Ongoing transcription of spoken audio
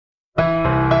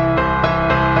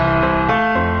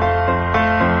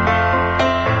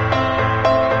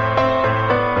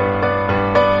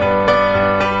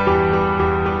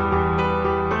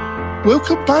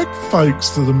Welcome back, folks,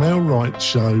 to the Mel Wright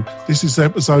Show. This is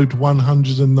episode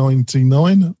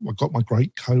 199. I've got my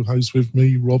great co-host with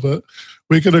me, Robert.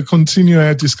 We're going to continue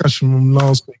our discussion from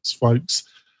last week's, folks,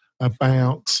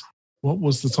 about what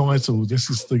was the title. This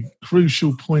is the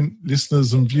crucial point,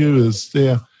 listeners and viewers.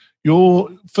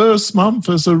 Your first month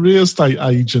as a real estate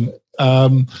agent.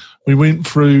 We went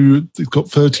through, it got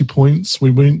 30 points.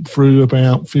 We went through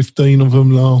about 15 of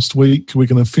them last week. We're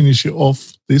going to finish it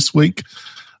off this week.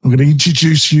 I'm going to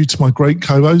introduce you to my great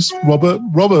co-host, Robert.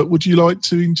 Robert, would you like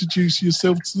to introduce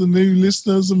yourself to the new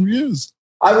listeners and viewers?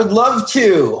 I would love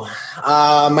to.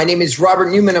 My name is Robert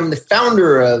Newman. I'm the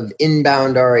founder of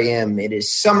Inbound REM. It is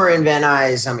summer in Van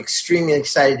Nuys. I'm extremely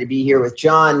excited to be here with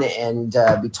John and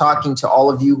be talking to all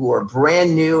of you who are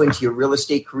brand new into your real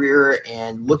estate career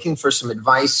and looking for some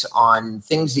advice on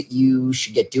things that you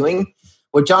should get doing.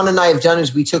 What John and I have done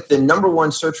is we took the number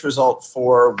one search result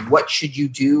for what should you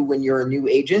do when you're a new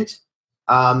agent,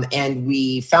 and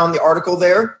we found the article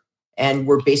there, and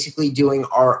we're basically doing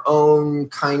our own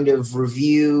kind of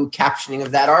review, captioning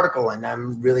of that article, and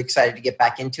I'm really excited to get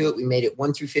back into it. We made it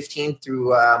 1 through 15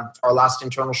 through our last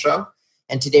internal show,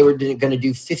 and today we're going to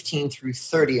do 15 through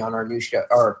 30 on our new show,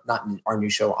 or not our new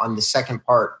show, on the second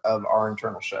part of our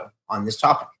internal show on this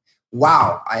topic.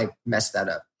 Wow, I messed that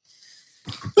up.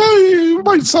 No, you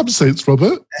made some sense,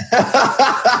 Robert.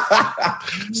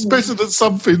 It's better than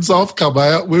some things I've come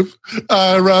out with.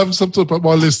 Sometimes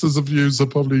my listeners and viewers are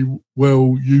probably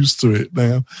well used to it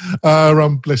now.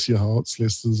 Bless your hearts,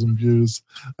 listeners and viewers.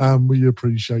 We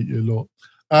appreciate you a lot.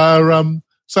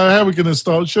 So how are we going to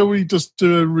start? Shall we just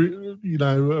do a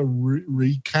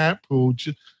recap or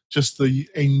just the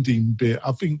ending bit?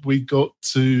 I think we got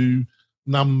to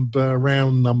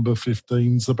round number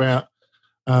 15's about.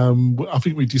 I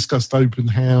think we discussed open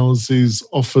houses,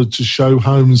 offered to show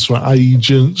homes for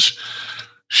agents,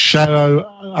 shadow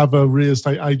other real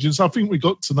estate agents. I think we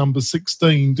got to number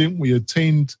 16, didn't we?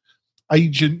 Attend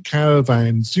agent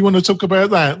caravans. Do you want to talk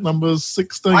about that, number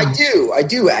 16? I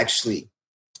do actually.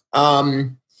 So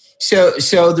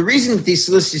the reason that this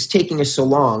list is taking us so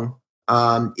long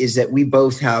is that we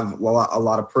both have a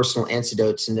lot of personal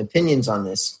anecdotes and opinions on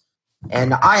this.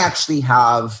 And I actually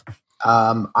have...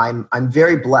 I'm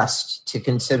very blessed to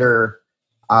consider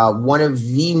one of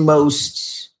the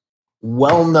most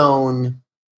well-known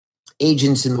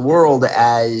agents in the world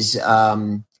as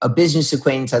a business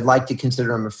acquaintance. I'd like to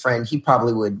consider him a friend. He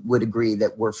probably would agree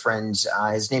that we're friends.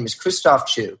 His name is Christoph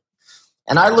Chu.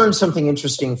 And I learned something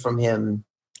interesting from him.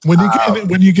 When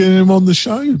you get him on the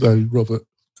show, though, Robert?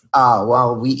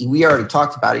 Well, we already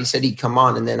talked about it. He said he'd come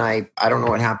on, and then I don't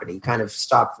know what happened. He kind of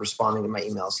stopped responding to my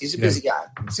emails. He's a busy guy.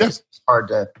 It's hard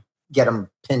to get him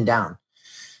pinned down.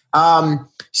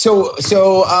 So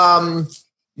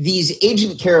these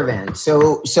agent caravans.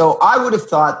 So I would have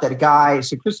thought that a guy.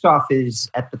 So Christoph is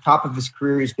at the top of his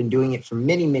career. He's been doing it for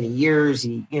many, many years.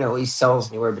 He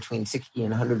sells anywhere between $60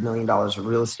 and $100 million of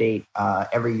real estate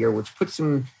every year, which puts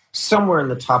him somewhere in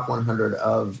the top 100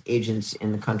 of agents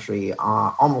in the country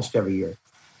almost every year.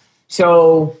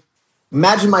 So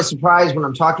imagine my surprise when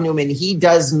I'm talking to him, and he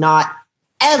does not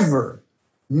ever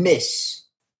miss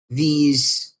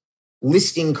these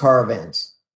listing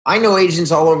caravans. I know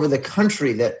agents all over the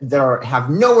country that have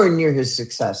nowhere near his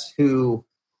success who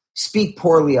speak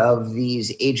poorly of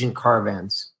these agent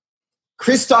caravans.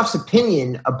 Christoph's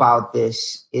opinion about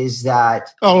this is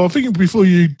that... I think before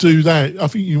you do that, I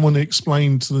think you want to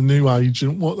explain to the new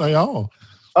agent what they are.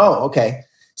 Oh, okay.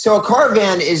 So a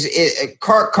caravan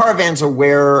caravans are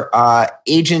where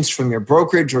agents from your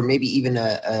brokerage or maybe even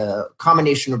a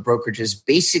combination of brokerages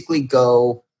basically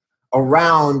go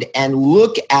around and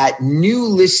look at new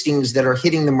listings that are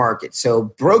hitting the market.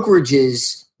 So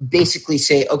brokerages basically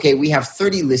say, okay, we have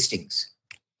 30 listings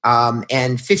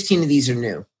and 15 of these are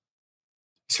new.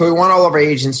 So we want all of our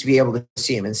agents to be able to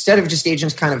see them. Instead of just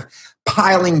agents kind of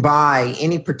piling by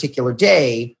any particular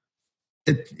day,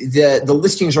 the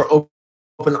listings are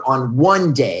open on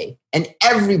one day and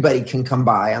everybody can come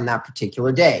by on that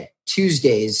particular day.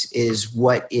 Tuesdays is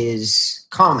what is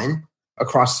common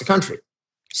across the country.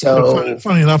 So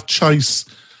funny enough, Chase,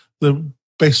 the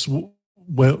best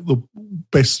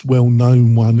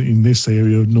well-known one in this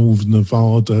area of Northern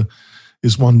Nevada,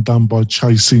 is one done by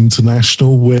Chase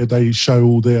International, where they show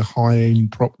all their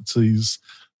high-end properties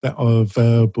that are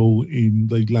available in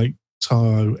the Lake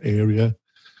Tahoe area.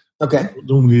 Okay.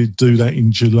 Normally they do that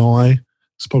in July.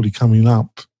 It's probably coming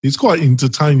up. It's quite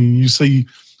entertaining. You see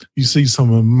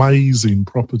some amazing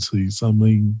properties. I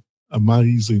mean,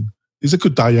 amazing. It's a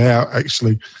good day out,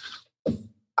 actually.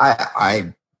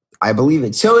 I believe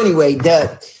it. So anyway,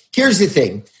 here's the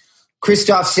thing.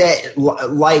 Christoph said,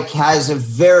 has a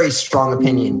very strong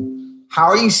opinion. How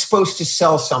are you supposed to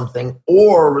sell something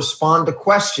or respond to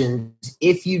questions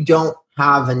if you don't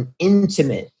have an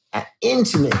intimate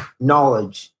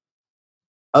knowledge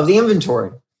of the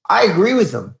inventory? I agree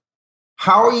with them.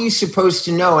 How are you supposed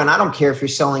to know? And I don't care if you're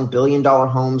selling $1 billion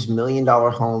homes, $1 million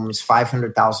homes,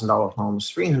 $500,000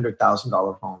 homes,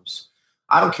 $300,000 homes.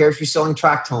 I don't care if you're selling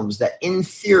tract homes that in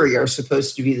theory are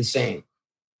supposed to be the same.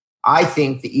 I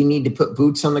think that you need to put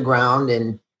boots on the ground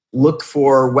and look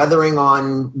for weathering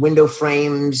on window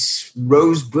frames,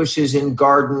 rose bushes in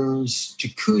gardens,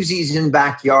 jacuzzis in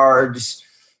backyards,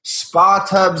 spa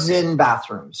tubs in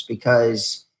bathrooms.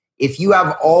 Because if you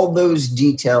have all those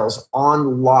details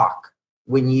on lock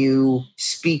when you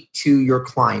speak to your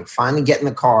client, finally get in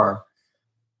the car,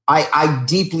 I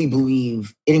deeply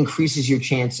believe it increases your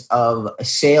chance of a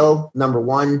sale, number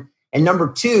one. And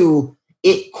number two,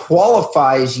 it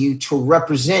qualifies you to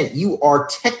represent. You are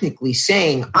technically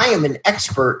saying, I am an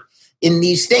expert in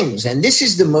these things. And this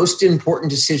is the most important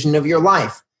decision of your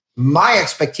life. My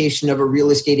expectation of a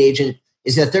real estate agent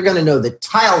is that they're going to know the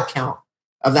tile count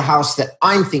of the house that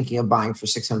I'm thinking of buying for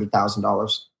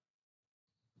 $600,000.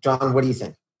 John, what do you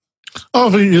think? I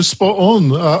think you're spot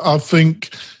on. I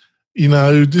think,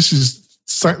 this is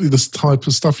exactly the type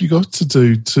of stuff you got to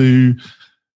do to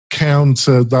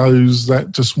counter those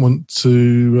that just want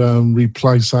to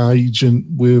replace an agent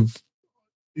with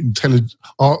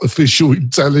artificial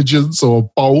intelligence or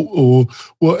Bolt or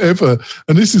whatever.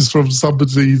 And this is from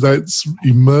somebody that's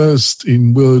immersed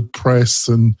in WordPress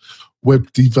and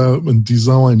web development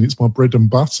design. It's my bread and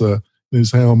butter.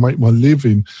 It's how I make my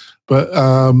living. But,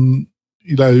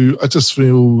 I just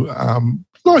feel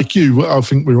like you, I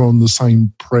think we're on the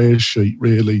same prayer sheet,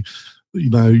 really.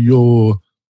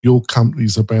 Your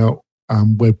company's about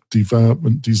web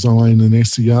development, design and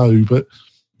SEO, but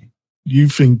you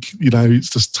think, it's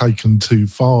just taken too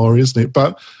far, isn't it?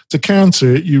 But to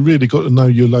counter it, you really got to know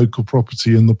your local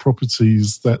property and the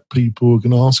properties that people are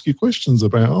going to ask you questions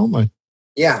about, aren't they?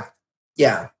 Yeah.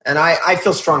 And I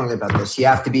feel strongly about this. You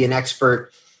have to be an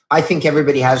expert. I think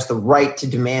everybody has the right to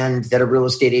demand that a real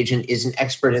estate agent is an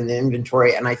expert in the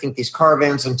inventory. And I think these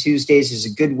caravans on Tuesdays is a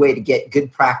good way to get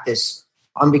good practice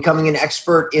on becoming an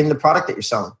expert in the product that you're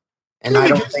selling. And I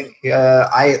don't think,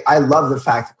 I love the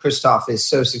fact that Christoph is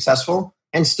so successful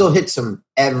and still hits them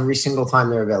every single time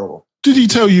they're available. Did he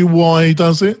tell you why he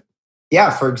does it?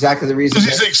 Yeah, for exactly the reason.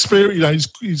 Because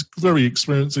he's very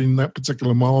experienced in that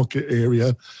particular market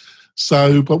area.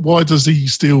 So, but why does he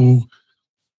still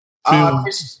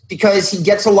because he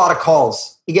gets a lot of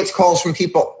calls. He gets calls from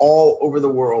people all over the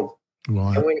world.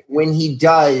 Right. And when he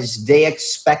does, they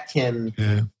expect him.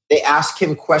 Yeah. They ask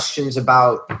him questions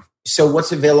about, so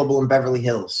what's available in Beverly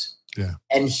Hills? Yeah.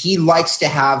 And he likes to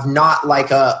have not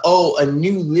like a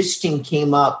new listing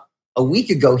came up a week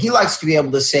ago. He likes to be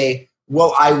able to say,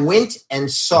 well, I went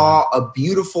and saw a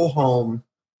beautiful home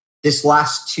this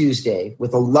last Tuesday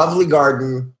with a lovely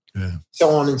garden,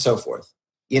 so on and so forth.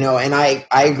 And I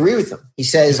agree with him. He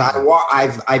says,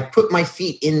 I put my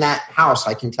feet in that house.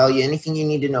 I can tell you anything you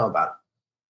need to know about it.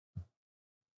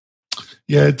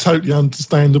 Yeah, totally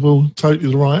understandable.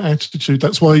 Totally the right attitude.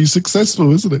 That's why he's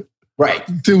successful, isn't it? Right.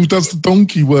 Still does the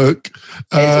donkey work.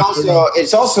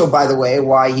 It's also, by the way,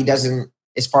 why he doesn't,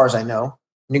 as far as I know,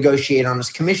 negotiate on his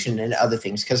commission and other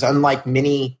things. Because unlike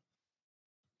many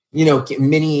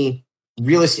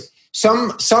real estate,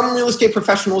 some real estate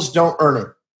professionals don't earn it.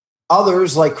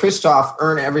 Others, like Christoph,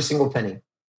 earn every single penny.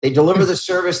 They deliver the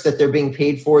service that they're being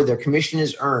paid for. Their commission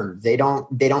is earned. They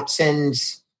don't send,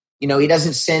 he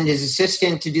doesn't send his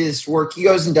assistant to do this work. He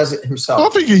goes and does it himself. I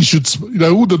think he should,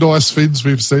 all the nice things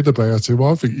we've said about him,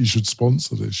 I think he should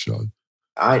sponsor this show.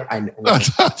 I know.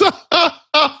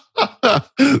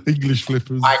 English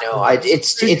flippers. I know.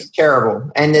 It's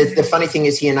terrible. And the funny thing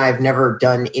is, he and I have never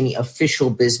done any official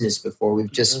business before.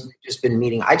 We've just been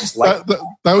meeting. I just like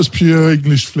that was pure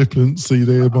English flippancy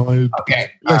there by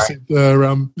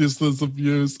listeners and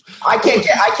viewers. I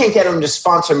can't get him to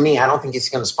sponsor me. I don't think he's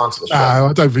going to sponsor the show. No,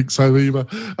 I don't think so either.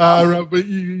 But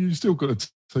you still got to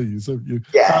tease, haven't you?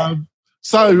 Yeah.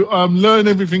 Learn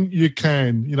everything you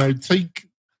can. Take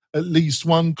at least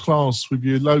one class with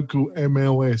your local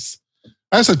MLS.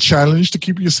 That's a challenge to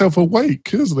keep yourself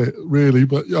awake, isn't it, really?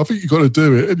 But I think you've got to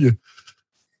do it, haven't you?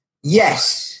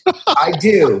 Yes, I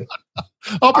do.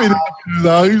 I've been into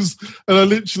those, and I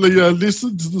literally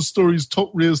listened to the stories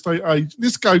top real estate agents.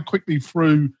 Let's go quickly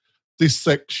through this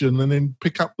section and then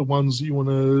pick up the ones that you want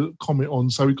to comment on.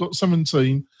 So we've got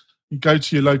 17. You go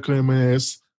to your local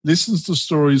MLS, listen to the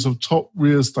stories of top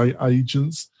real estate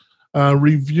agents,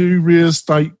 review real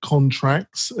estate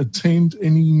contracts, attend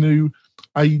any new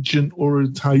agent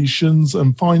orientations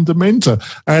and find a mentor.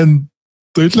 And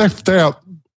they've left out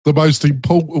the most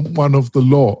important one of the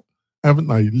lot, haven't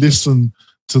they? Listen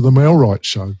to the Mel Wright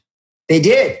Show. They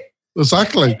did.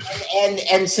 Exactly.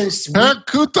 And since how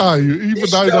could they, even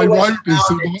though they wrote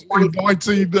this in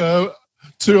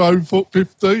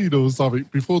 2015 or something,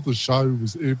 before the show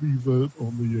was even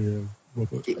on the air,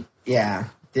 Robert? Yeah,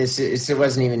 it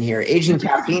wasn't even here. Agent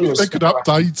Caffeine was. They could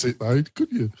update it though,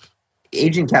 couldn't you?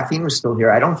 Agent Caffeine was still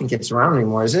here. I don't think it's around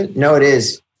anymore, is it? No, it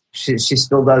is. She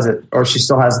still does it, or she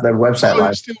still has the website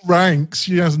live. She still ranks.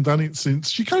 She hasn't done it since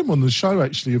she came on the show.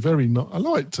 Actually, I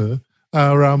liked her.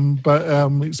 But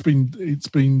it's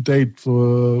been dead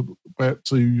for about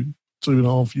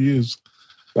 2.5 years.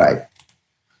 Right.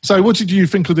 So, what did you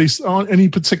think of this? Are any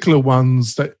particular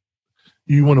ones that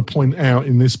you want to point out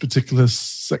in this particular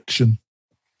section?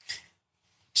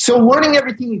 So, learning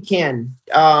everything you can.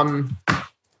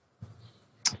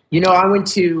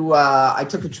 I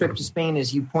took a trip to Spain,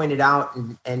 as you pointed out,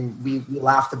 and we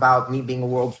laughed about me being a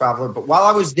world traveler. But while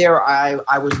I was there,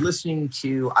 I listened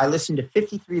to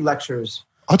 53 lectures.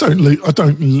 I don't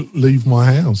leave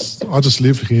my house. I just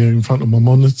live here in front of my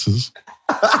monitors.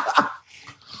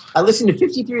 I listened to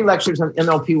 53 lectures on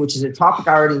NLP, which is a topic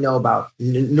I already know about,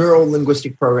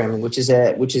 neuro-linguistic programming, which is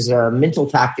a mental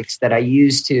tactics that I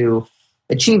use to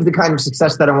achieve the kind of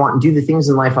success that I want and do the things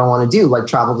in life I want to do, like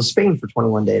travel to Spain for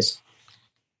 21 days.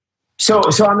 So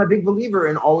I'm a big believer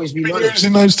in always be learning. You've been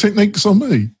using those techniques on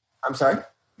me? I'm sorry?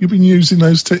 You've been using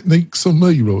those techniques on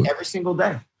me, Roy? Every single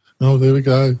day. Oh, there we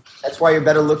go. That's why you're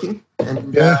better looking.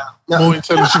 And, more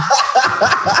intelligent.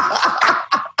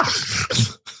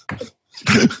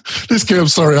 This kid, I'm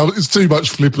sorry, it's too much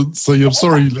flippancy. I'm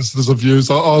sorry, listeners and viewers.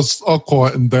 I'll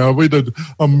quieten down.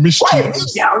 I'm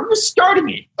mischievous. Yeah, I'm just starting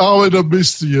it. I'm in a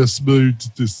mischievous mood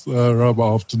this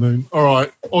afternoon. All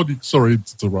right. Sorry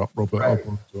to interrupt, Robert. Right. I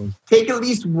apologize. Take at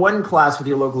least one class with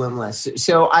your local MLS.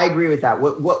 So I agree with that.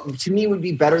 What to me would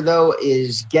be better, though,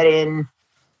 is get in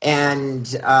and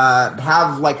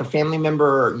have like a family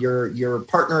member, your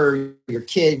partner, your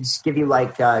kids give you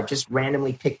like just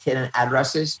randomly pick 10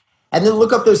 addresses. And then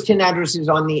look up those 10 addresses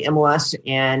on the MLS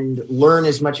and learn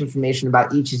as much information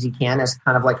about each as you can as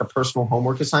kind of like a personal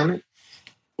homework assignment.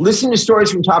 Listen to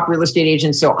stories from top real estate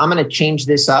agents. So I'm going to change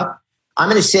this up. I'm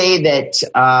going to say that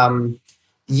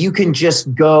you can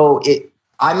just go.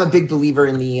 I'm a big believer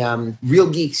in the Real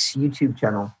Geeks YouTube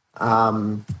channel.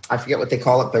 I forget what they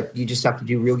call it, but you just have to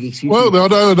do Real Geeks YouTube. Well, I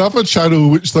know another channel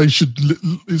which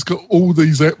it's got all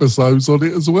these episodes on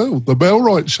it as well. The Mel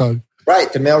Wright Show.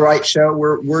 Right, the Mel Wright Show.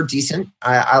 We're decent.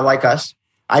 I like us.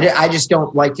 I just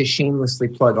don't like to shamelessly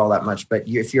plug all that much. But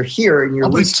if you're here and you're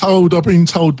I've been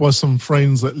told by some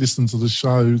friends that listen to the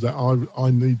show that I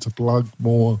need to plug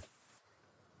more.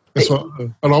 That's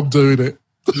and I'm doing it.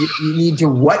 You need to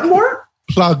what more?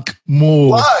 Plug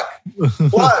more.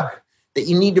 Plug. That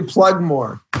you need to plug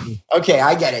more. Okay,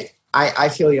 I get it. I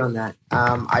feel you on that.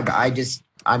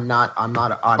 I'm not.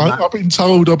 I've been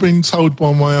told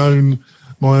by my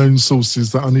own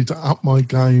sources that I need to up my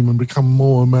game and become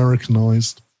more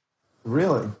Americanized.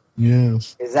 Really?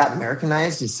 Yes. Is that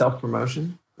Americanized? Is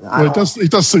self-promotion? Well, it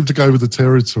does seem to go with the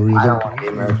territory. I don't want to be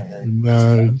American.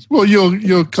 No. Well,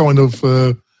 you're kind of,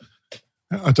 I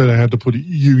don't know how to put it,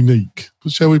 unique.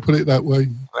 But shall we put it that way,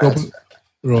 Robert?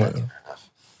 Right.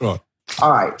 Right.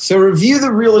 All right. So review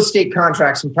the real estate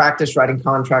contracts and practice writing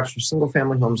contracts for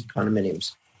single-family homes and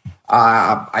condominiums.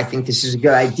 I think this is a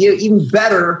good idea. Even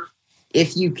better,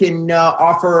 if you can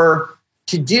offer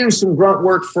to do some grunt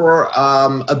work for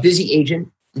a busy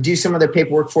agent, do some of their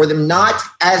paperwork for them, not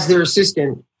as their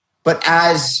assistant, but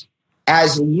as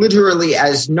literally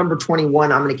as number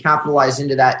 21. I'm going to capitalize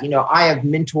into that. I have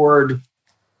mentored,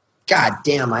 God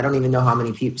damn, I don't even know how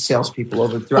many salespeople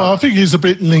over throughout. Well, I think it's a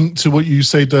bit linked to what you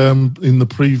said in the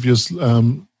previous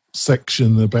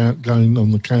section about going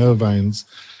on the caravans.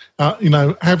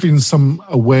 Having some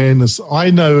awareness. I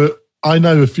know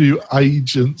a few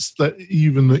agents that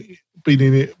even been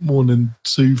in it more than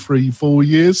 2, 3, 4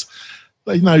 years.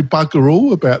 They know bugger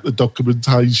all about the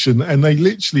documentation, and they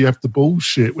literally have to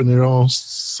bullshit when they're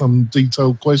asked some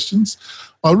detailed questions.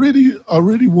 I really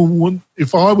want,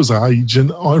 if I was an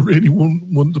agent, I really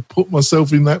want to put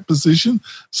myself in that position.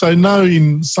 So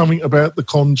knowing something about the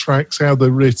contracts, how they're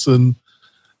written,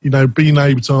 being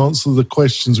able to answer the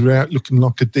questions without looking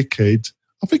like a dickhead,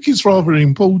 I think it's rather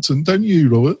important, don't you,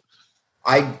 Robert?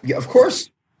 Of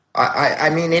course. I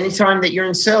mean, anytime that you're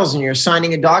in sales and you're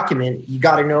signing a document, you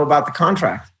got to know about the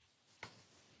contract.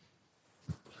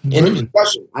 In a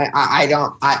discussion,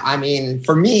 I mean,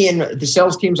 for me and the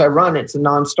sales teams I run, it's a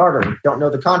non-starter. Don't know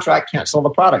the contract, can't sell the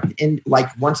product. And like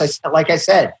I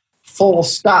said, full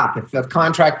stop. If a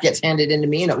contract gets handed into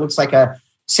me and it looks like a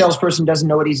salesperson doesn't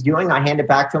know what he's doing, I hand it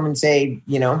back to him and say,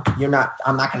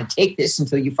 I'm not going to take this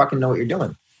until you fucking know what you're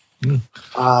doing.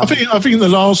 I think the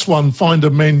last one, find a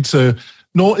mentor,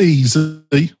 not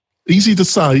easy to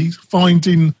say.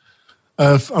 Finding,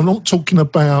 I'm not talking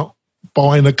about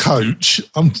buying a coach.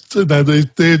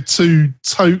 They're two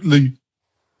totally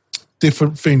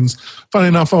different things. Funny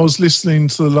enough, I was listening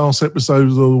to the last episode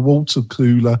of the Water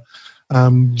Cooler.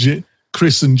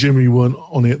 Chris and Jimmy weren't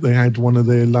on it. They had one of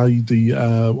their lady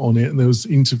on it, and they was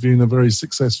interviewing a very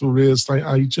successful real estate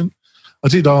agent. I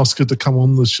did ask her to come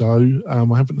on the show.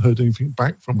 I haven't heard anything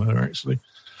back from her, actually.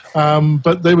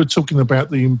 But they were talking about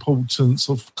the importance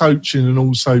of coaching and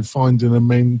also finding a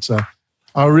mentor.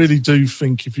 I really do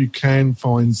think if you can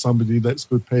find somebody that's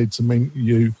prepared to mentor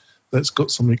you, that's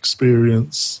got some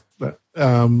experience,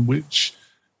 which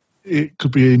it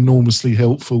could be enormously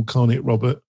helpful, can't it,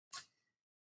 Robert?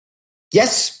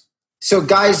 Yes. So,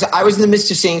 guys, I was in the midst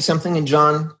of saying something, and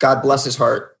John, God bless his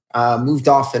heart, moved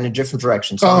off in a different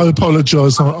direction. So I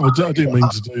apologise. I didn't mean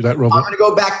to do that, Robert. I'm going to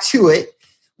go back to it,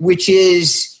 which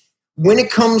is when it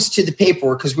comes to the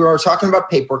paperwork, because we were talking about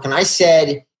paperwork, and I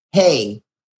said, hey,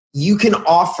 you can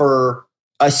offer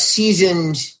a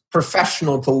seasoned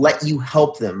professional to let you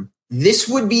help them. This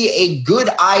would be a good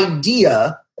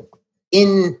idea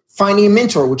in finding a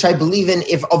mentor, which I believe in.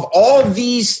 If of all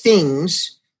these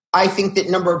things, I think that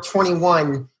number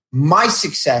 21, my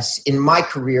success in my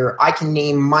career, I can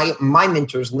name my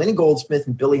mentors, Lenny Goldsmith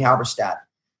and Billy Halberstadt.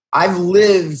 I've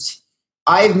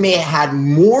had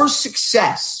more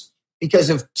success because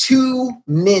of two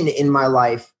men in my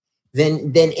life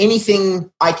than anything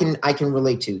I can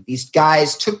relate to. These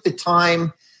guys took the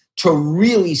time to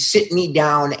really sit me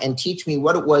down and teach me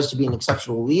what it was to be an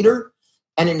exceptional leader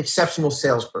and an exceptional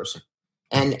salesperson.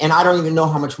 And I don't even know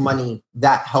how much money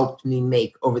that helped me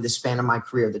make over the span of my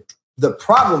career.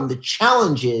 The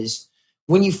challenge is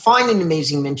when you find an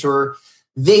amazing mentor,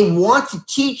 they want to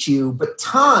teach you, but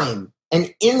time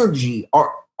and energy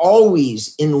are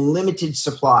always in limited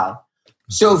supply.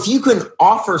 So if you can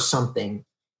offer something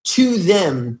to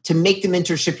them to make the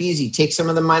mentorship easy, take some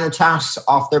of the minor tasks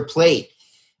off their plate,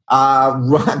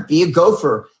 be a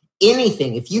gopher,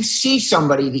 anything. If you see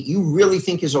somebody that you really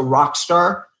think is a rock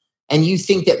star, and you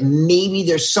think that maybe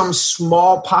there's some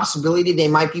small possibility they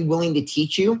might be willing to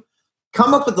teach you,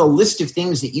 come up with a list of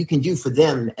things that you can do for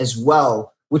them as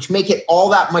well, which make it all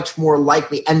that much more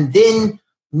likely. And then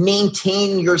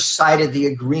maintain your side of the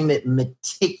agreement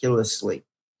meticulously,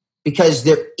 because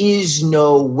there is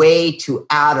no way to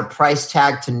add a price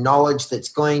tag to knowledge that's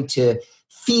going to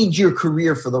feed your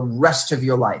career for the rest of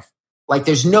your life. Like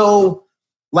there's no,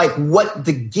 like what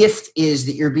the gift is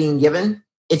that you're being given,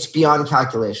 it's beyond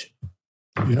calculation.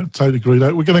 Yeah, totally agree.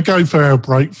 We're going to go for our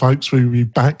break, folks. We'll be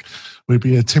back. We'll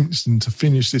be attempting to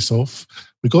finish this off.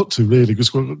 We've got to, really,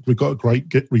 because we've got a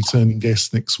great returning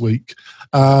guest next week.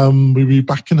 We'll be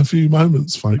back in a few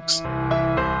moments, folks.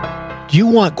 Do you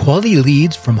want quality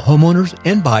leads from homeowners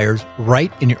and buyers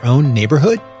right in your own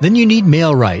neighborhood? Then you need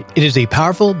MailRight. It is a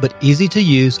powerful but easy to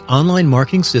use online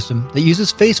marketing system that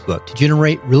uses Facebook to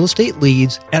generate real estate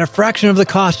leads at a fraction of the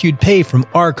cost you'd pay from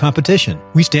our competition.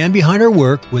 We stand behind our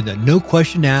work with a no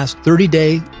question asked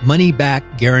 30-day money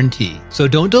back guarantee. So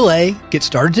don't delay. Get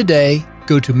started today.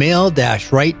 Go to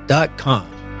mail-right.com.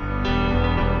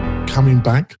 Coming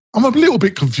back. I'm a little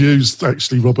bit confused,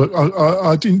 actually, Robert.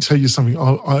 I didn't tell you something.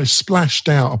 I splashed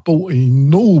out. I bought an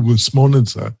enormous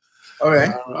monitor.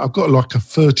 Okay. I've got like a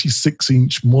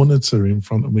 36-inch monitor in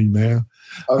front of me now.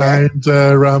 Okay. And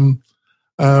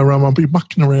I'll be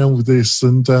mucking around with this,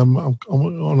 and I'm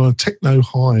on a techno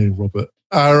high, Robert.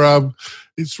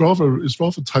 It's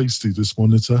rather tasty, this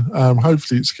monitor.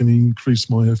 Hopefully it's going to increase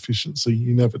my efficiency.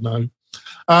 You never know.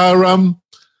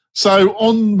 So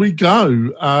on we go,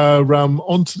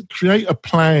 on to create a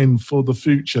plan for the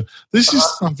future. This is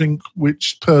something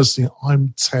which personally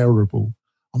I'm terrible.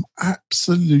 I'm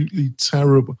absolutely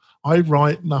terrible. I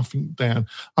write nothing down.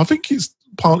 I think it's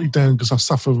partly down because I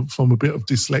suffer from a bit of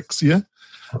dyslexia.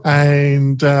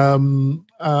 And,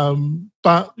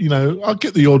 but, you know, I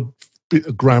get the odd bit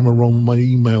of grammar on my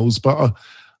emails, but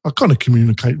I kind of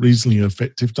communicate reasonably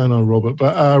effective, don't I, Robert?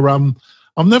 But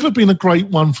I've never been a great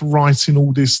one for writing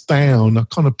all this down. I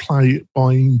kind of play it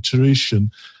by intuition.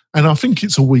 And I think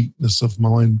it's a weakness of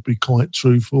mine, to be quite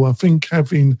truthful. I think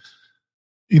having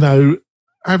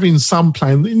some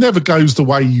plan, it never goes the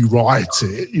way you write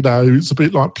it. You know, it's a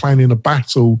bit like planning a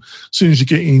battle. As soon as you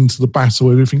get into the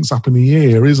battle, everything's up in the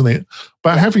air, isn't it?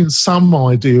 But having some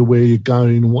idea where you're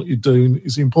going and what you're doing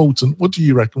is important. What do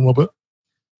you reckon, Robert?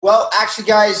 Well, actually,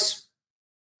 guys,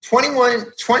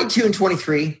 21, 22, and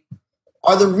 23,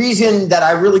 are the reason that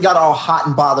I really got all hot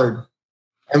and bothered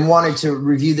and wanted to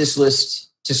review this list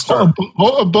to start.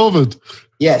 Hot and bothered.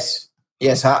 Yes,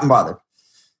 hot and bothered.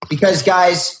 Because,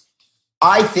 guys,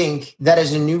 I think that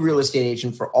as a new real estate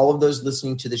agent, for all of those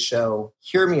listening to the show,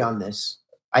 hear me on this.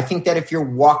 I think that if you're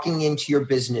walking into your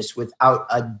business without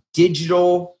a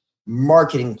digital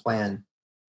marketing plan,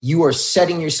 you are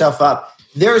setting yourself up.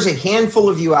 There's a handful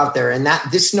of you out there, and that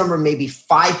this number may be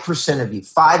 5% of you,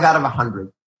 5 out of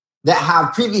 100, that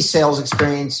have previous sales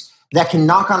experience, that can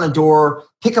knock on a door,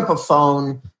 pick up a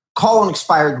phone, call an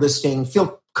expired listing,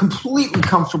 feel completely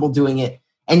comfortable doing it.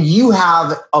 And you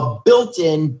have a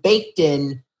built-in,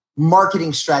 baked-in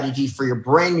marketing strategy for your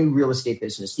brand new real estate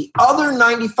business. The other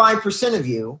 95% of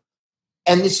you,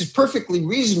 and this is perfectly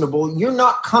reasonable, you're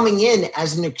not coming in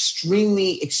as an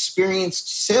extremely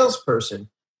experienced salesperson.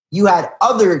 You had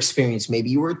other experience. Maybe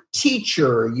you were a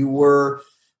teacher. You were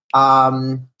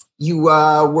a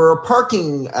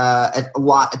parking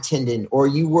lot attendant, or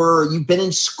you've been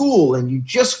in school and you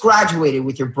just graduated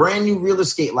with your brand new real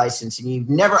estate license, and you've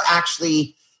never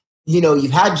actually,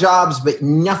 you've had jobs, but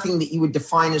nothing that you would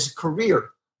define as a career.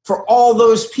 For all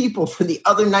those people, for the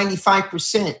other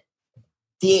 95%,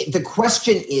 the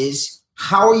question is,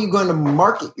 how are you going to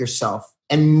market yourself?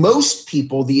 And most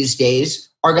people these days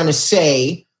are going to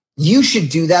say, you should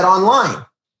do that online.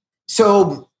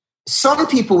 So some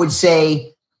people would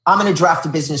say, I'm going to draft a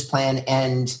business plan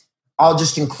and I'll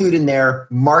just include in there,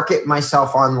 market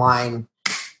myself online.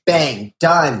 Bang,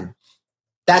 done.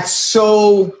 That's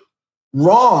so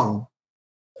wrong.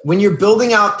 When you're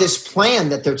building out this plan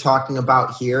that they're talking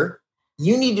about here,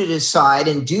 you need to decide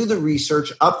and do the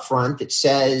research up front that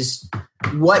says,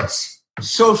 what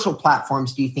social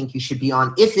platforms do you think you should be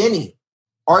on, if any?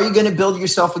 Are you going to build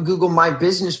yourself a Google My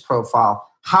Business profile?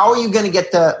 How are you going to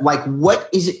get what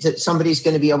is it that somebody's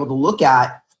going to be able to look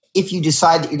at if you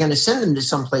decide that you're going to send them to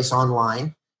someplace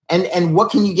online? And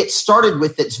what can you get started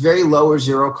with that's very low or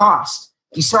zero cost?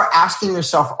 You start asking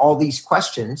yourself all these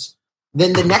questions,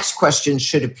 then the next question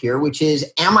should appear, which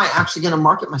is, am I actually going to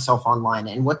market myself online?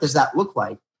 And what does that look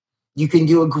like? You can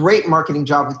do a great marketing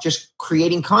job with just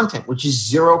creating content, which is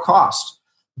zero cost.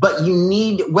 But you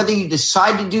need, whether you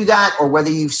decide to do that or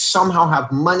whether you somehow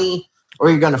have money or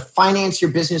you're going to finance your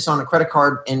business on a credit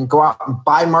card and go out and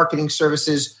buy marketing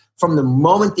services from the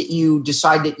moment that you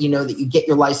decide that, that you get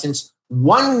your license,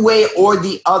 one way or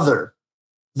the other,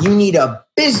 you need a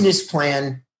business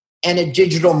plan and a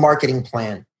digital marketing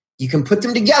plan. You can put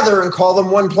them together and call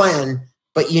them one plan,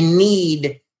 but you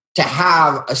need to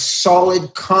have a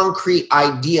solid, concrete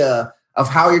idea of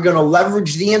how you're going to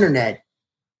leverage the internet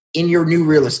in your new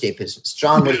real estate business.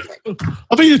 John, what do you think?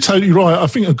 I think you're totally right. I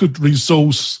think a good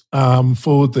resource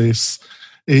for this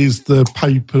is the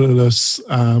Paperless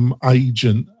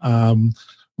Agent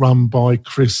run by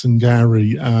Chris and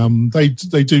Gary.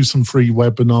 They do some free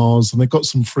webinars and they've got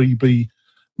some freebie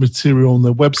material on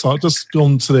their website. I've just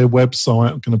gone to their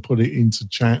website. I'm going to put it into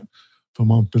chat for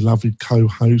my beloved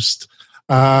co-host.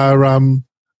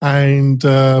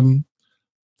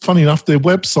 Funny enough, their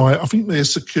website, I think their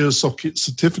secure socket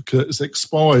certificate is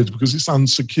expired because it's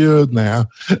unsecured now.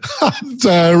 And,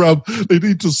 they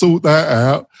need to sort that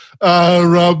out.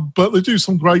 But they do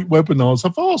some great webinars.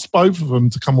 I've asked both of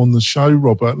them to come on the show,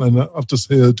 Robert, and I've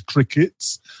just heard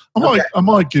crickets. I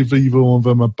might give either one of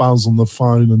them a buzz on the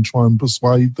phone and try and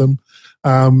persuade them,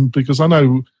 because I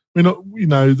know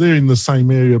they're in the same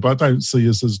area, but I don't see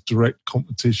us as direct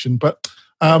competition. But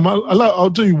I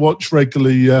do watch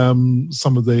regularly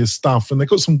some of their stuff, and they've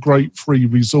got some great free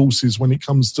resources when it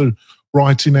comes to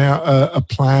writing out a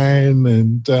plan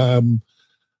and then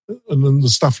the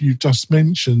stuff you just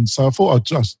mentioned. So I thought I'd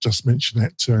just mention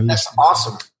that to our listeners. That's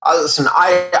awesome. Listen,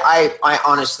 I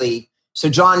honestly, so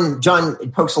John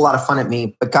pokes a lot of fun at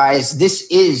me, but guys, this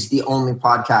is the only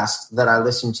podcast that I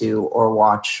listen to or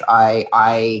watch.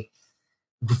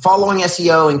 Following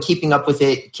SEO and keeping up with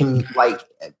it can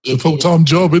it's a full-time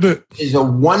job, isn't it? Is a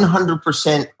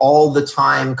 100% all the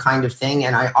time kind of thing.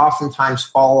 And I oftentimes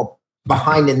fall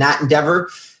behind in that endeavor.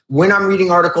 When I'm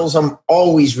reading articles, I'm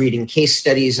always reading case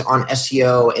studies on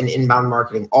SEO and inbound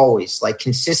marketing, always,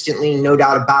 consistently, no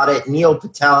doubt about it. Neil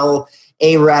Patel,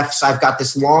 Ahrefs, I've got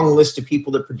this long list of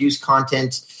people that produce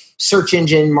content, search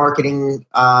engine marketing.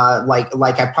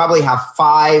 I probably have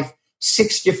 5-6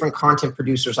 different content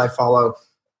producers I follow.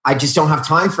 I just don't have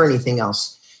time for anything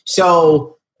else.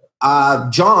 So,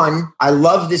 John, I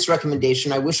love this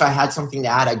recommendation. I wish I had something to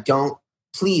add. I don't.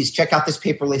 Please check out this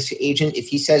Paperless Agent. If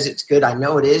he says it's good, I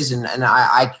know it is. And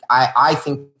I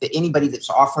think that anybody that's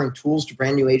offering tools to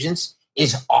brand new agents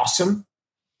is awesome.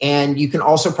 And you can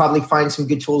also probably find some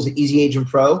good tools at Easy Agent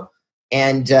Pro.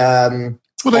 And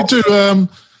Well, they do.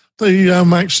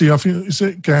 Actually, I think is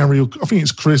it Gary? Or, I think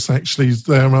it's Chris. Actually,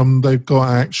 they've got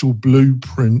an actual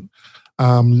blueprint.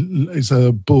 It's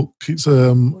a book.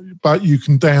 But you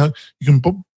can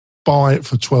buy it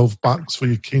for $12 for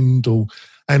your Kindle,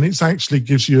 and it actually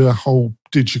gives you a whole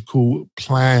digital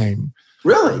plan.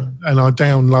 Really? And I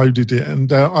downloaded it,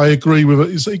 and I agree with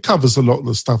it. It covers a lot of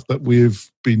the stuff that we've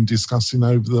been discussing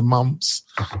over the months.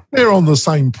 They're on the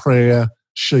same prayer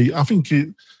sheet. I think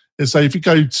if you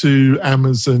go to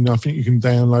Amazon, I think you can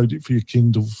download it for your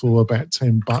Kindle for about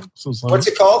 $10 or something. What's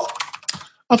it called?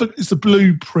 I think it's the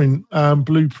Blueprint.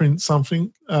 Blueprint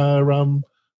something.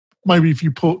 Maybe if you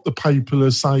put the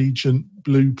Paperless Agent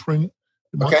Blueprint,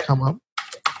 it might come up.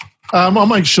 I'll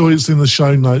make sure it's in the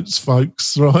show notes,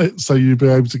 folks. Right, so you'll be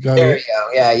able to go. There you go.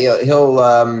 Yeah,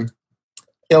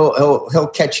 he'll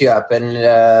catch you up,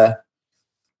 and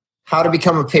how to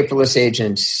become a paperless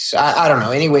agent. I don't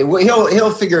know. Anyway,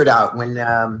 he'll figure it out when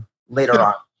later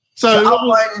on.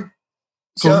 So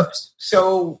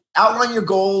outline your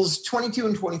goals, 22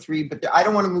 and 23. But I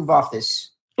don't want to move off this.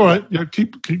 All right. Yeah.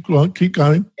 Keep going. Okay,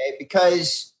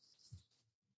 because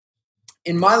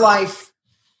in my life.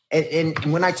 And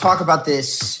when I talk about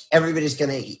this, everybody's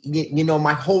going to,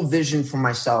 my whole vision for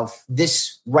myself,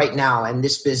 this right now and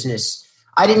this business,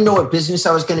 I didn't know what business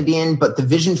I was going to be in, but the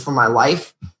vision for my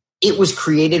life, it was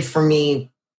created for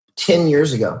me 10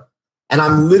 years ago. And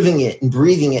I'm living it and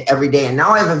breathing it every day. And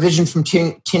now I have a vision from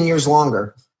 10 years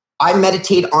longer. I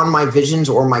meditate on my visions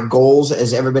or my goals,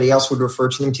 as everybody else would refer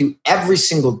to them to, every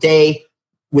single day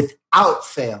without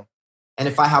fail. And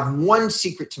if I have one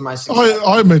secret to my success...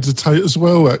 I meditate as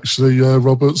well, actually,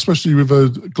 Robert, especially with a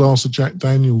glass of Jack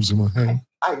Daniels in my hand.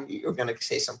 I knew you were going to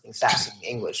say something sassy in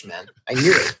English, man. I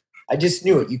knew it. I just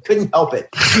knew it. You couldn't help it.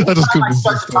 I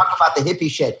start to talk about the hippie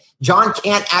shit. John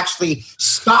can't actually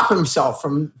stop himself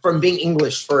from being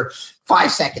English for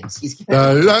 5 seconds.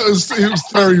 No, it was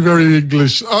very, very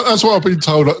English. That's what I've been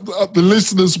told. The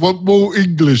listeners want more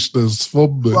Englishness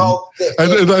from me. Well,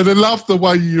 and they love the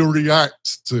way you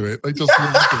react to it. They just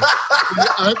love it.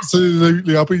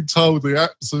 Absolutely. I've been told they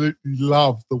absolutely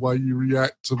love the way you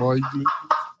react to my English.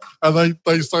 And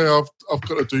they say I've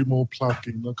got to do more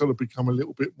plugging. I've got to become a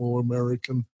little bit more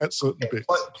American at certain bits.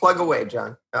 Plug away,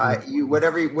 John. You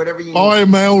whatever you need. I'm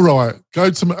Mailrite.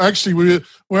 Go to actually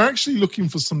we're actually looking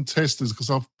for some testers because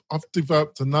I've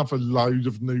developed another load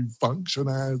of new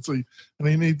functionality and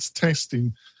it needs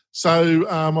testing. So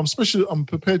I'm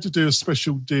prepared to do a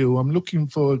special deal. I'm looking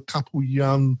for a couple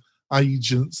young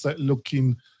agents that are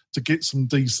looking to get some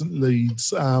decent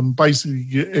leads. Basically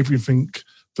get everything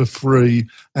for free,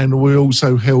 and we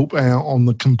also help out on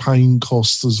the campaign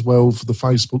costs as well for the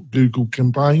Facebook, Google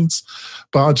campaigns.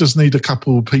 But I just need a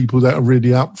couple of people that are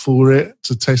really up for it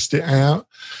to test it out.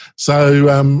 So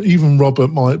even Robert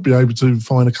might be able to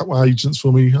find a couple of agents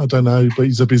for me. I don't know, but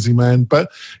he's a busy man.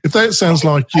 But if that sounds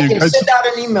like you... I can send out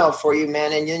an email for you,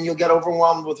 man, and then you'll get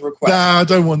overwhelmed with requests. No, I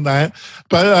don't want that.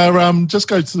 But just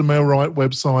go to the Mailrite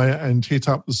website and hit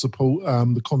up the support,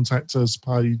 the contact us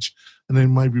page, and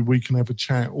then maybe we can have a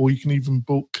chat, or you can even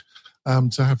book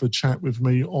to have a chat with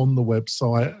me on the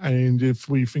website. And if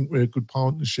we think we're a good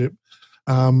partnership,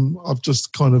 I've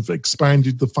just kind of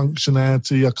expanded the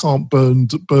functionality. I can't burden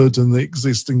the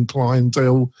existing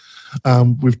clientele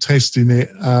with testing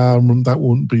it. That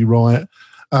wouldn't be right.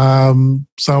 So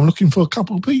I'm looking for a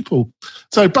couple of people.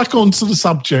 So back onto the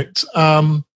subject.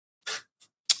 Outline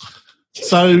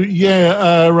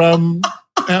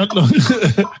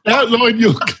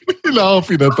your... What are you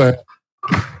laughing about?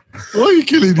 Why are you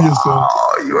killing yourself?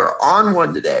 Oh, you are on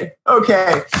one today.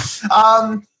 Okay.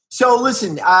 So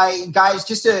listen, guys,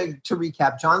 just to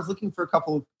recap, John's looking for a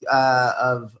couple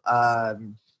of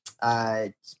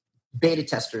beta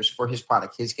testers for his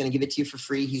product. He's going to give it to you for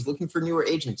free. He's looking for newer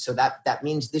agents. So that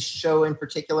means this show in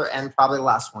particular and probably the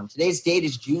last one. Today's date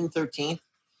is June 13th.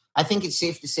 I think it's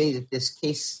safe to say that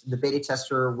the beta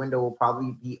tester window will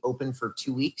probably be open for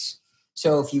 2 weeks.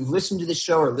 So if you've listened to the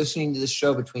show or listening to the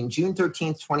show between June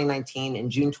 13th, 2019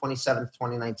 and June 27th,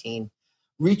 2019,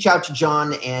 reach out to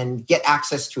John and get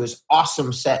access to his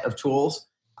awesome set of tools.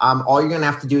 All you're going to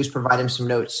have to do is provide him some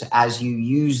notes as you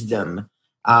use them.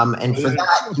 And for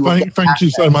that, thank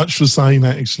you so much for saying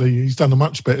that. Actually, he's done a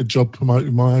much better job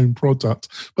promoting my own product.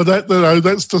 But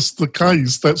that's just the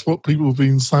case. That's what people have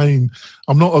been saying.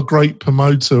 I'm not a great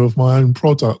promoter of my own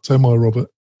product, am I, Robert?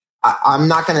 I'm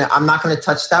not gonna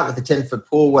touch that with a 10-foot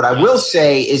pole. What I will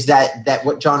say is that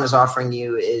what John is offering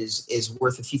you is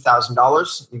worth a few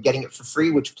 $1,000s. You're getting it for free,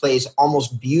 which plays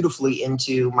almost beautifully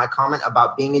into my comment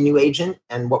about being a new agent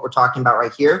and what we're talking about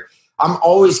right here. I'm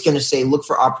always going to say, look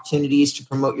for opportunities to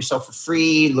promote yourself for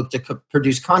free, look to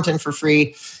produce content for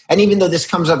free. And even though this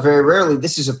comes up very rarely,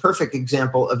 this is a perfect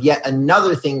example of yet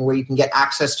another thing where you can get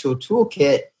access to a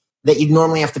toolkit that you'd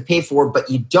normally have to pay for, but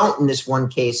you don't in this one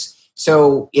case.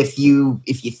 So if you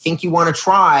think you want to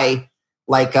try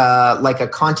like a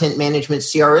content management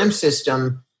CRM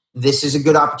system, this is a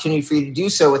good opportunity for you to do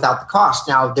so without the cost.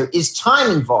 Now, there is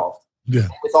time involved. Yeah.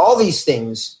 With all these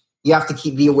things, you have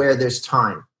to be aware there's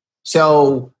time.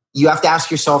 So you have to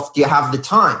ask yourself, do you have the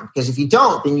time? Because if you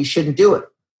don't, then you shouldn't do it.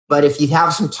 But if you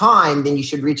have some time, then you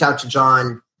should reach out to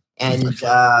John and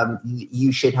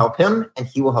you should help him and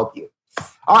he will help you.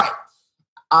 All right.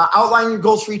 Outline your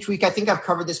goals for each week. I think I've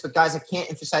covered this, but guys, I can't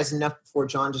emphasize enough before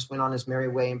John just went on his merry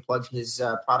way and plugged his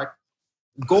product.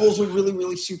 Goals are really,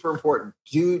 really super important.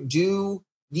 Do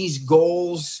these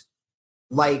goals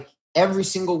like every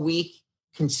single week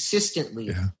consistently.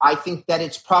 Yeah. I think that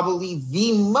it's probably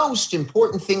the most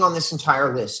important thing on this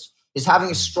entire list is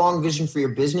having a strong vision for your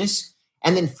business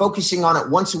and then focusing on it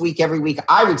once a week, every week.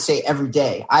 I would say every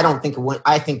day. I don't think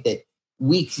I think that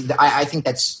weeks. I think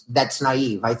that's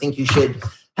naive. I think you should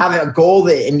have a goal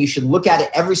and you should look at it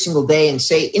every single day and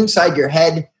say inside your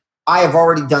head, I have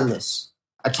already done this.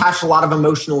 Attach a lot of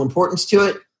emotional importance to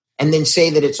it. And then say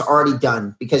that it's already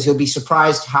done, because you'll be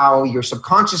surprised how your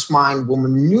subconscious mind will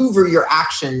maneuver your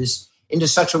actions into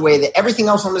such a way that everything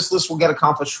else on this list will get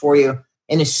accomplished for you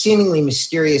in a seemingly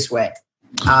mysterious way.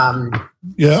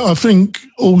 I think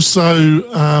also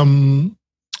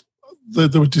they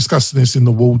were discussing this in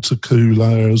the water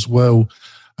cooler as well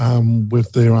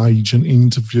with their agent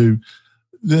interview.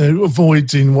 They're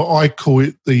avoiding what I call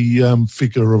it the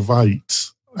figure of 8.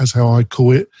 That's how I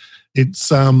call it. It's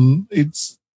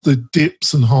the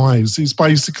dips and highs. It's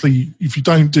basically, if you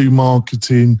don't do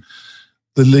marketing,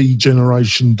 the lead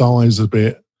generation dies a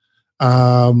bit.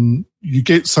 You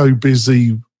get so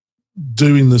busy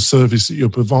doing the service that you're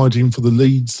providing for the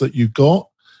leads that you've got,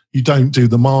 you don't do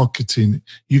the marketing.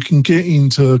 You can get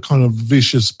into a kind of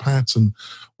vicious pattern.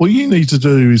 What you need to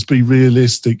do is be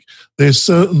realistic. There's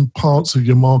certain parts of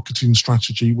your marketing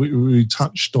strategy which we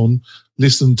touched on.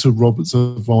 Listen to Robert's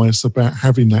advice about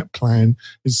having that plan.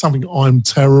 It's something I'm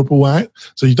terrible at.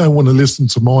 So you don't want to listen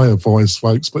to my advice,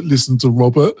 folks, but listen to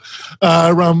Robert.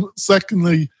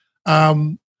 Secondly,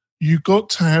 you've got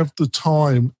to have the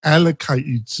time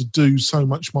allocated to do so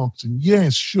much marketing.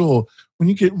 Yes, sure. When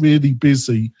you get really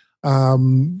busy,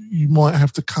 you might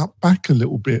have to cut back a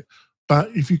little bit. But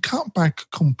if you cut back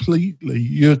completely,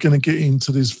 you're going to get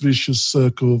into this vicious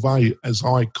circle of 8, as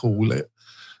I call it.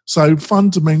 So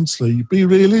fundamentally, be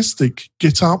realistic.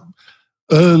 Get up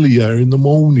earlier in the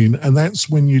morning, and that's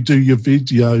when you do your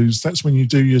videos. That's when you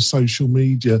do your social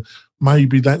media.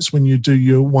 Maybe that's when you do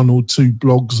your 1 or 2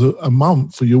 blogs a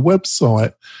month for your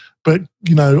website. But,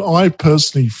 I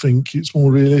personally think it's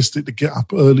more realistic to get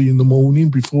up early in the morning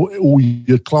before all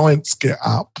your clients get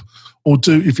up, or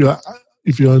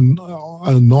if you're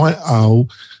a night owl,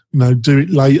 do it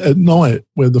late at night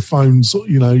where the phone's,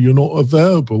 you're not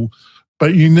available.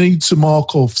 But you need to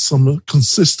mark off some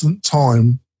consistent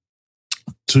time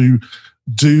to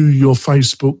do your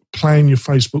Facebook, plan your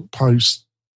Facebook posts,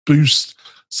 boost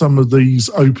some of these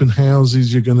open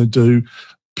houses you're going to do,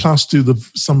 plus do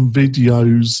some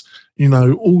videos.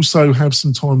 Also have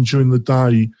some time during the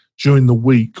day, during the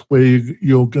week, where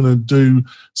you're going to do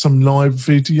some live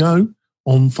video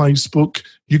on Facebook.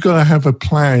 You've got to have a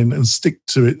plan and stick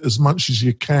to it as much as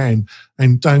you can,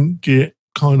 and don't get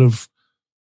kind of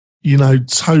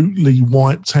totally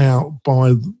wiped out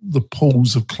by the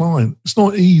pools of clients. It's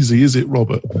not easy, is it,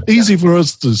 Robert? Easy for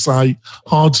us to say,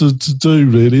 hard to do,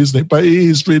 really, isn't it? But it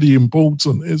is really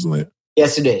important, isn't it?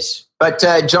 Yes, it is. But,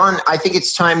 John, I think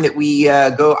it's time that we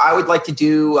go. I would like to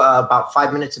do about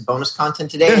 5 minutes of bonus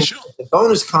content today. Yeah, sure. The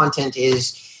bonus content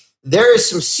is there is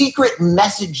some secret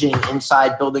messaging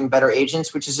inside Building Better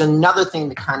Agents, which is another thing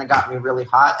that kind of got me really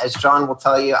hot. As John will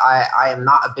tell you, I am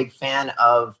not a big fan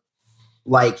of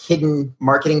like hidden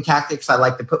marketing tactics. I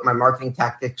like to put my marketing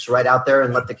tactics right out there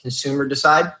and let the consumer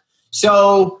decide.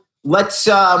 So let's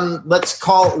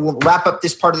wrap up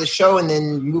this part of the show and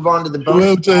then move on to the bonus.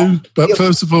 Will do. But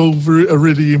first of all, a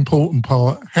really important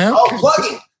part.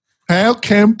 How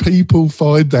can people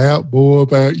find out more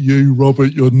about you,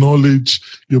 Robert, your knowledge,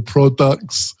 your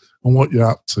products, and what you're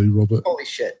up to, Robert? Holy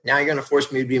shit. Now you're going to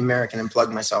force me to be American and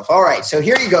plug myself. All right. So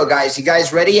here you go, guys. You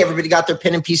guys ready? Everybody got their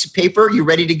pen and piece of paper? You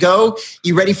ready to go?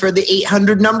 You ready for the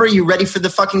 800 number? You ready for the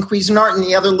fucking Cuisinart and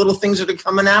the other little things that are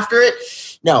coming after it?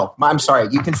 No, I'm sorry.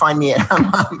 You can find me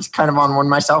I'm kind of on one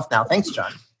myself now. Thanks,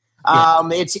 John.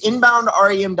 It's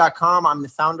inboundrem.com. I'm the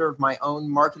founder of my own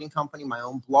marketing company, my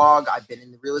own blog. I've been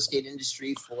in the real estate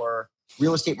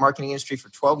marketing industry for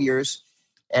 12 years.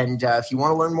 And if you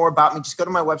want to learn more about me, just go to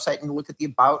my website and look at the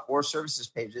about or services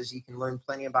pages. You can learn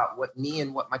plenty about what me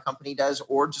and what my company does,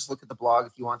 or just look at the blog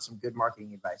if you want some good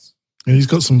marketing advice. And he's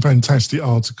got some fantastic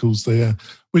articles there,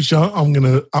 which I'm going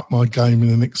to up my game in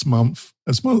the next month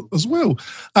as well.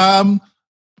 I'm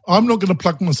not going to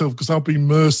plug myself because I'll be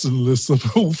merciless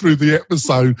all through the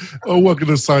episode. All I'm going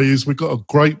to say is we've got a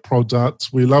great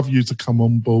product. We love you to come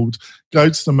on board. Go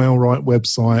to the Mailrite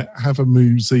website, have a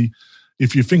moosie.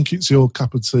 If you think it's your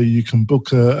cup of tea, you can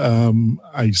book a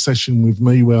session with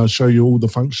me where I show you all the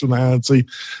functionality,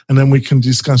 and then we can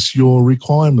discuss your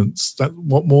requirements.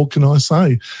 What more can I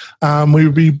say?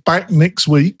 We'll be back next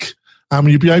week.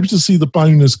 You'll be able to see the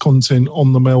bonus content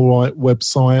on the Mailrite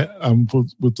website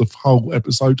with the whole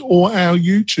episode, or our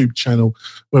YouTube channel,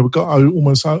 where we've got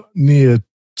almost near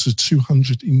to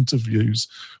 200 interviews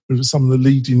with some of the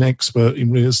leading experts in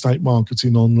real estate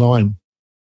marketing online.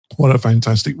 What a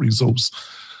fantastic resource.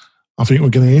 I think we're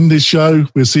going to end this show.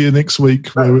 We'll see you next week.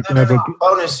 Where we're going to have a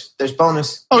bonus. There's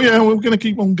bonus. Oh, yeah, we're going to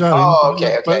keep on going. Oh,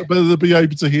 okay. But they'll be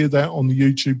able to hear that on the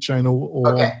YouTube channel or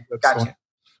on the website. Gotcha.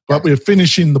 But we're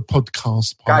finishing the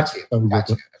podcast part. Got you.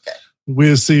 Okay.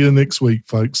 We'll see you next week,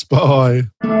 folks. Bye.